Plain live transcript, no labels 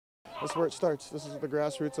That's where it starts. This is the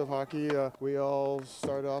grassroots of hockey. We all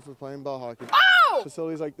started off with playing ball hockey. Oh!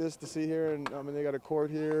 Facilities like this to see here, and I mean they got a court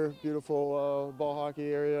here, beautiful ball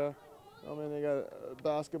hockey area. I mean they got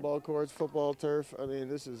basketball courts, football turf. I mean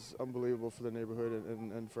this is unbelievable for the neighborhood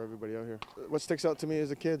and for everybody out here. What sticks out to me is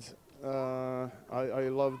the kids. I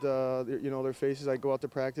loved their faces. I go out to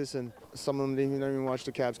practice, and some of them didn't even watch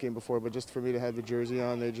the Caps game before, but just for me to have the jersey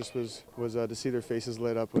on, they just was to see their faces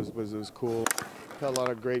lit up was cool. Had a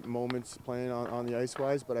lot of great moments playing on the ice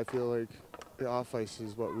wise, but I feel like the off ice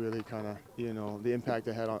is what really kind of the impact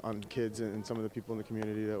it had on kids and some of the people in the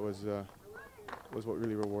community that was what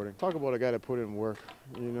really rewarding. Talk about a guy that put in work,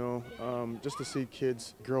 just to see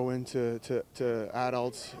kids grow into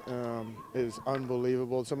adults is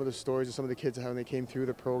unbelievable. Some of the stories of some of the kids, how they came through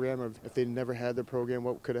the program, or if they never had the program,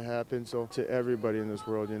 what could have happened. So to everybody in this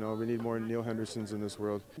world, we need more Neil Hendersons in this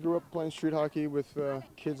world. I grew up playing street hockey with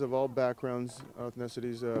kids of all backgrounds,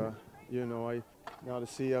 ethnicities. Now to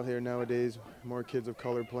see out here nowadays more kids of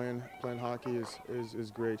color playing hockey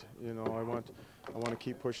is great. I want to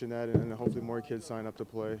keep pushing that, and hopefully more kids sign up to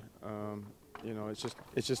play.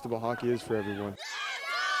 It's just about hockey is for everyone.